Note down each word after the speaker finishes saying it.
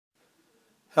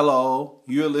Hello,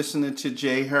 you're listening to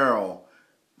Jay Harrell.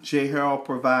 Jay Harrell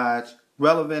provides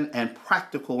relevant and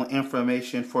practical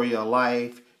information for your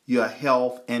life, your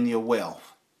health, and your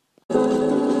wealth.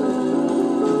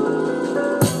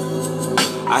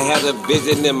 I had a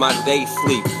vision in my day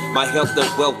sleep. My health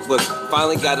and wealth was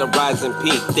finally got a rising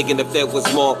peak. Thinking if there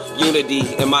was more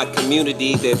unity in my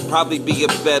community, there'd probably be a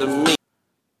better me.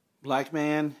 Black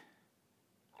man,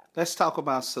 let's talk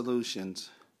about solutions.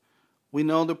 We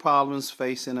know the problems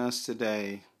facing us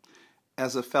today.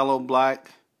 As a fellow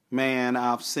black man,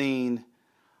 I've seen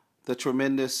the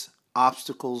tremendous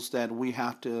obstacles that we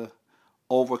have to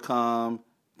overcome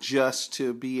just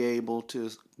to be able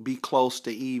to be close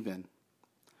to even.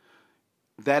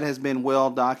 That has been well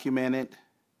documented.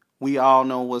 We all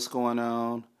know what's going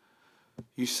on.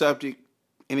 You subject,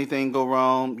 anything go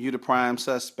wrong, you're the prime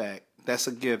suspect. That's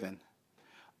a given.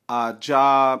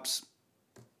 Jobs,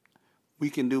 we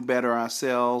can do better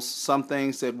ourselves. Some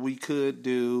things that we could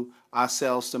do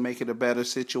ourselves to make it a better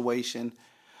situation,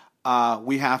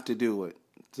 we have to do it.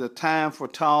 The time for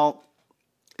talk,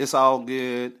 it's all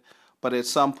good, but at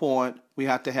some point we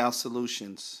have to have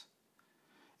solutions.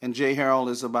 And Jay Harrell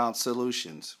is about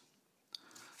solutions.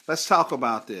 Let's talk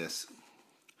about this.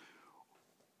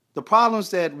 The problems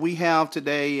that we have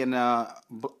today in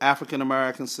African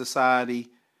American society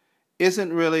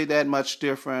isn't really that much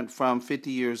different from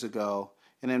 50 years ago.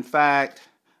 And in fact,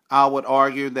 I would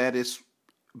argue that it's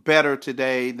better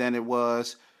today than it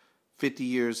was 50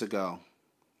 years ago.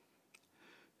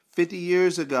 50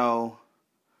 years ago,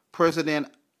 President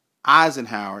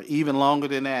Eisenhower, even longer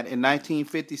than that, in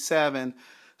 1957,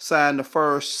 signed the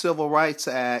first Civil Rights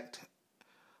Act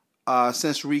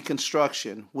since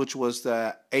Reconstruction, which was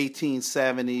the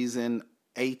 1870s and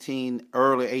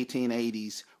early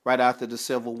 1880s, right after the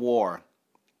Civil War.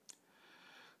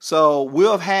 So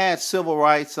we'll have had civil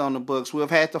rights on the books. We've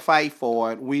had to fight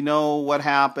for it. We know what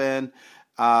happened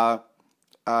in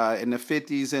the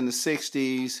 50s and the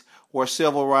 60s where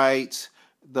civil rights,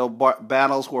 the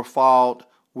battles were fought.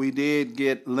 We did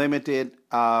get limited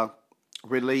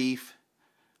relief.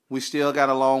 We still got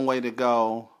a long way to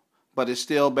go, but it's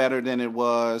still better than it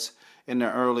was in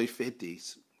the early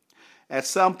 50s. At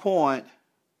some point,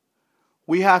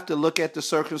 we have to look at the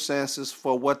circumstances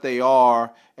for what they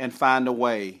are and find a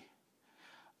way.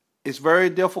 It's very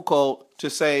difficult to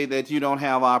say that you don't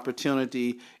have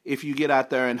opportunity if you get out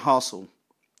there and hustle.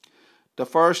 The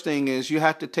first thing is you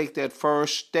have to take that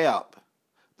first step.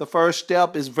 The first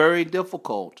step is very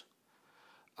difficult.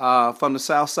 From the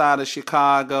south side of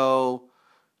Chicago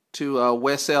to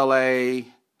West LA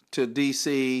to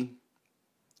DC,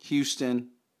 Houston,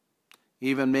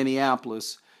 even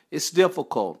Minneapolis, it's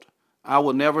difficult. I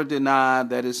will never deny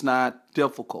that it's not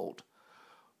difficult.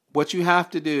 What you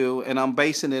have to do, and I'm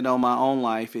basing it on my own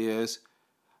life, is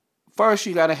first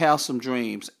you got to have some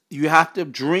dreams. You have to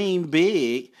dream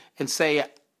big and say,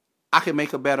 I can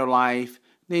make a better life.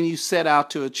 Then you set out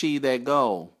to achieve that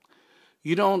goal.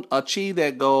 You don't achieve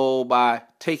that goal by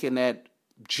taking that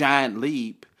giant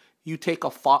leap. You take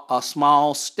a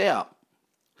small step.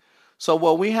 So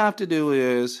what we have to do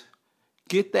is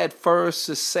get that first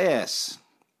success,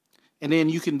 and then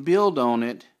you can build on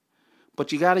it,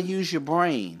 but you got to use your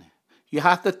brain. You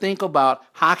have to think about,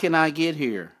 how can I get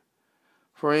here?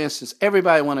 For instance,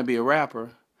 everybody want to be a rapper.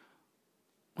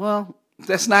 Well,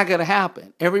 that's not going to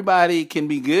happen. Everybody can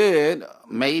be good,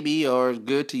 maybe, or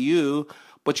good to you,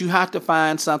 but you have to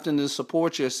find something to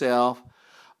support yourself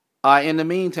in the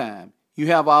meantime. You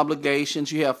have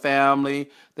obligations, you have family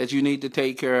that you need to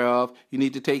take care of. You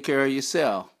need to take care of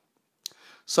yourself.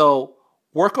 So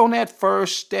work on that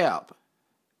first step.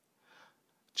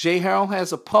 Jay Harrell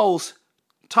has a post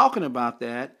talking about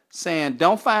that, saying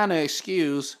don't find an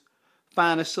excuse,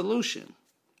 find a solution.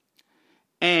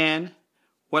 And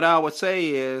what I would say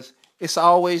is it's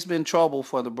always been trouble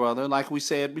for the brother, like we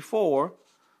said before.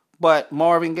 But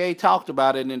Marvin Gaye talked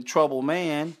about it in Trouble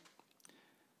Man.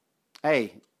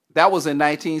 Hey, that was in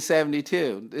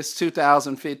 1972. It's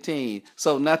 2015,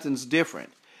 so nothing's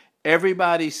different.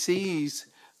 Everybody sees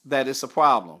that it's a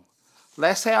problem.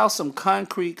 Let's have some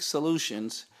concrete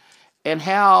solutions and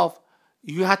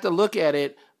you have to look at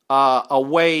it a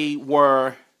way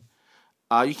where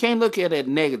you can't look at it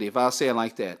negative. I'll say it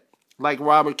like that. Like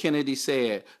Robert Kennedy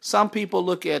said, some people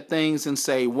look at things and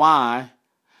say, why?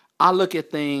 I look at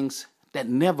things that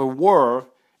never were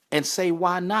and say,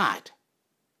 why not?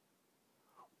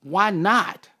 Why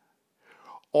not?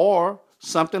 Or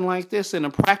something like this in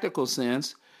a practical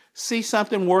sense, see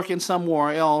something working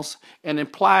somewhere else and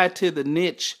apply it to the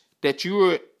niche that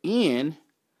you're in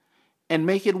and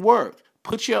make it work.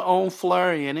 Put your own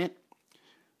flair in it.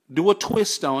 Do a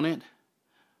twist on it.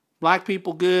 Black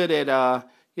people good at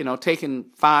taking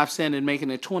 5 cents and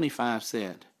making it 25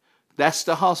 cents. That's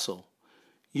the hustle.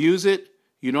 Use it.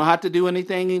 You don't have to do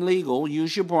anything illegal.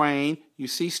 Use your brain. You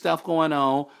see stuff going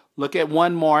on. Look at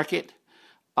one market.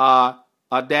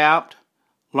 Adapt.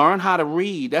 Learn how to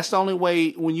read. That's the only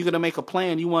way when you're going to make a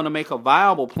plan. You want to make a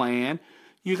viable plan.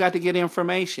 You got to get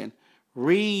information.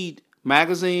 Read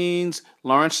magazines.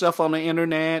 Learn stuff on the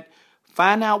internet.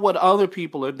 Find out what other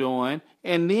people are doing.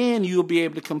 And then you'll be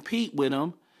able to compete with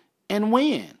them and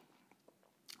win.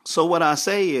 So what I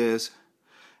say is,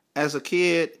 as a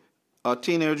kid, a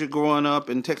teenager growing up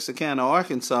in Texarkana,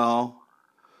 Arkansas,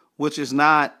 which is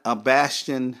not a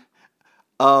bastion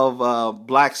of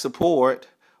black support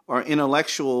or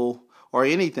intellectual or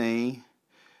anything,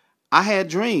 I had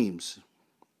dreams.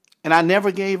 And I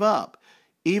never gave up.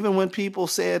 Even when people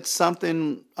said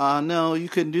something, no, you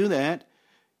couldn't do that.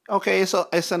 Okay,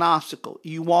 it's an obstacle.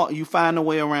 You find a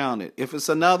way around it. If it's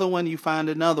another one, you find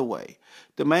another way.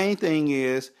 The main thing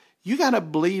is you got to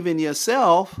believe in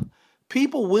yourself.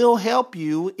 People will help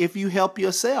you if you help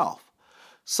yourself.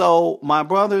 So, my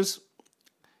brothers,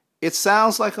 it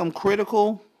sounds like I'm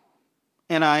critical,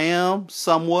 and I am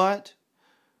somewhat,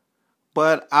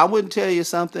 but I wouldn't tell you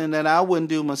something that I wouldn't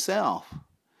do myself.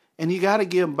 And you got to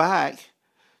give back.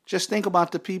 Just think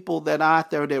about the people that are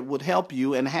out there that would help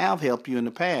you and have helped you in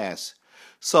the past.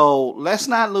 So let's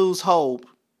not lose hope.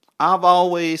 I've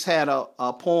always had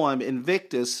a poem,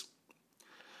 Invictus,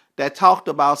 that talked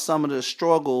about some of the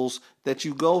struggles that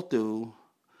you go through,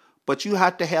 but you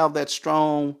have to have that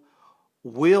strong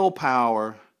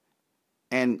willpower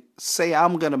and say,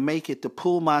 I'm going to make it, to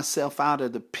pull myself out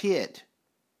of the pit.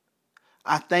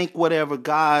 I thank whatever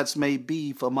gods may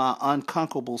be for my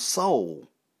unconquerable soul.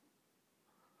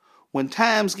 When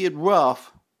times get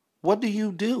rough, what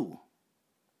do?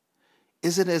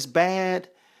 Is it as bad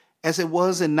as it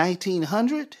was in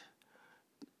 1900?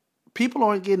 People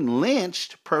aren't getting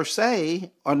lynched per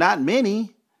se, or not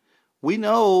many. We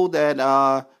know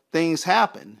that things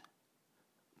happen,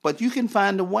 but you can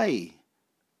find a way.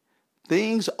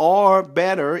 Things are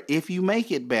better if you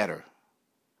make it better.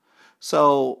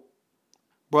 So,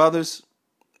 brothers,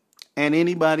 and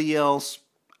anybody else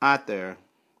out there,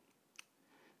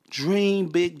 dream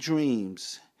big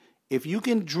dreams. If you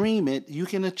can dream it, you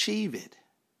can achieve it.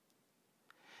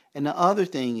 And the other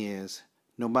thing is,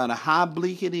 no matter how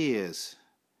bleak it is,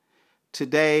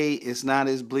 today is not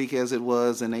as bleak as it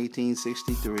was in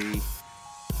 1863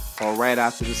 or right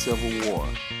after the Civil War.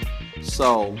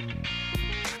 So,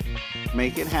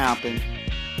 make it happen.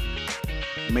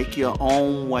 Make your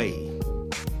own way.